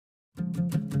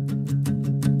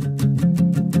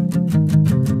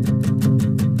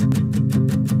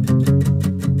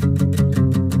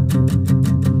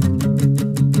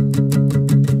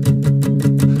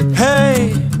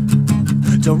Hey,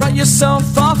 don't write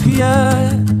yourself off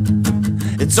yet.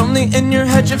 It's only in your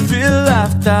head you feel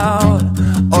left out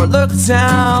or looked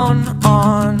down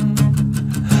on.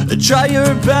 Try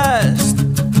your best,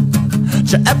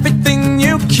 try everything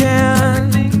you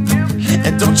can,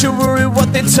 and don't you worry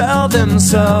what they tell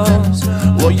themselves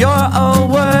while you're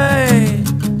away.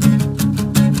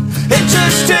 It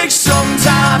just takes some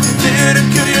time, little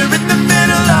girl, you're in the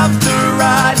middle of the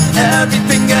ride.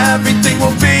 Everything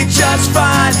will be just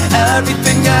fine.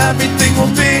 Everything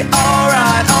will be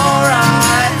alright,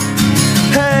 alright.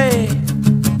 Hey,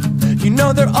 you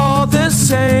know they're all the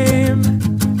same.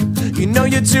 You know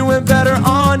you're doing better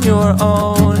on your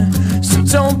own, so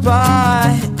don't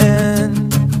buy in.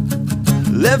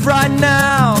 Live right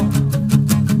now,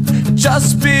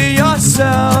 just be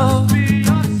yourself.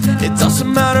 It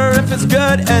doesn't matter if it's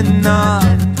good enough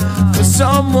for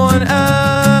someone else.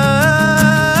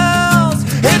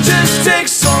 It just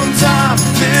takes some time,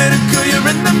 little girl, you're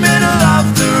in the middle of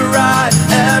the ride.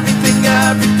 Everything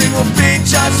will be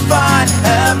just fine.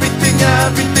 Everything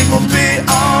will be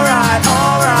alright,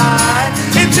 alright.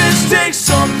 It just takes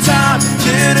some time,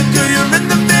 little girl, you're in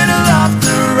the middle of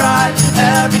the ride.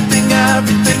 Everything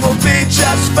will be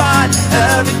just fine.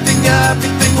 Everything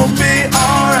will be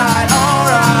alright, alright.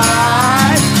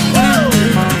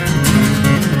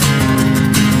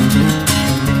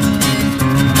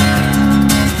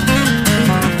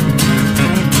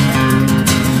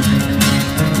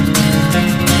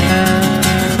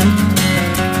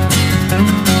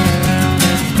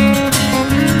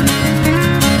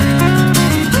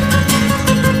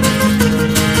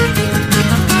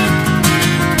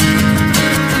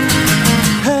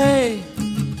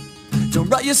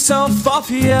 Write yourself off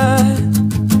yet.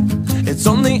 It's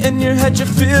only in your head you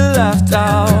feel left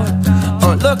out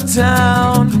or looked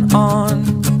down on.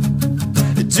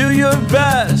 Do your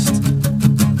best,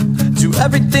 do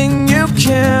everything you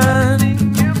can,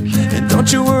 and don't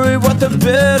you worry what the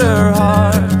bitter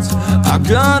hearts are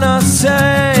gonna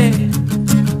say.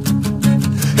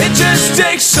 It just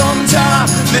takes some time,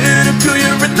 little girl,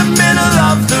 you're in the middle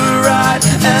of the ride.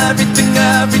 Everything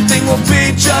will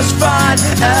be just fine.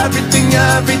 Everything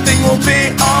will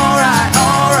be alright,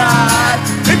 alright.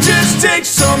 It just takes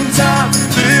some time,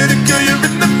 little girl, you're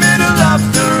in the middle of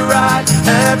the ride.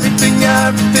 Everything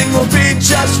will be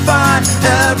just fine.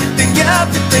 Everything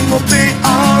will be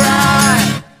alright.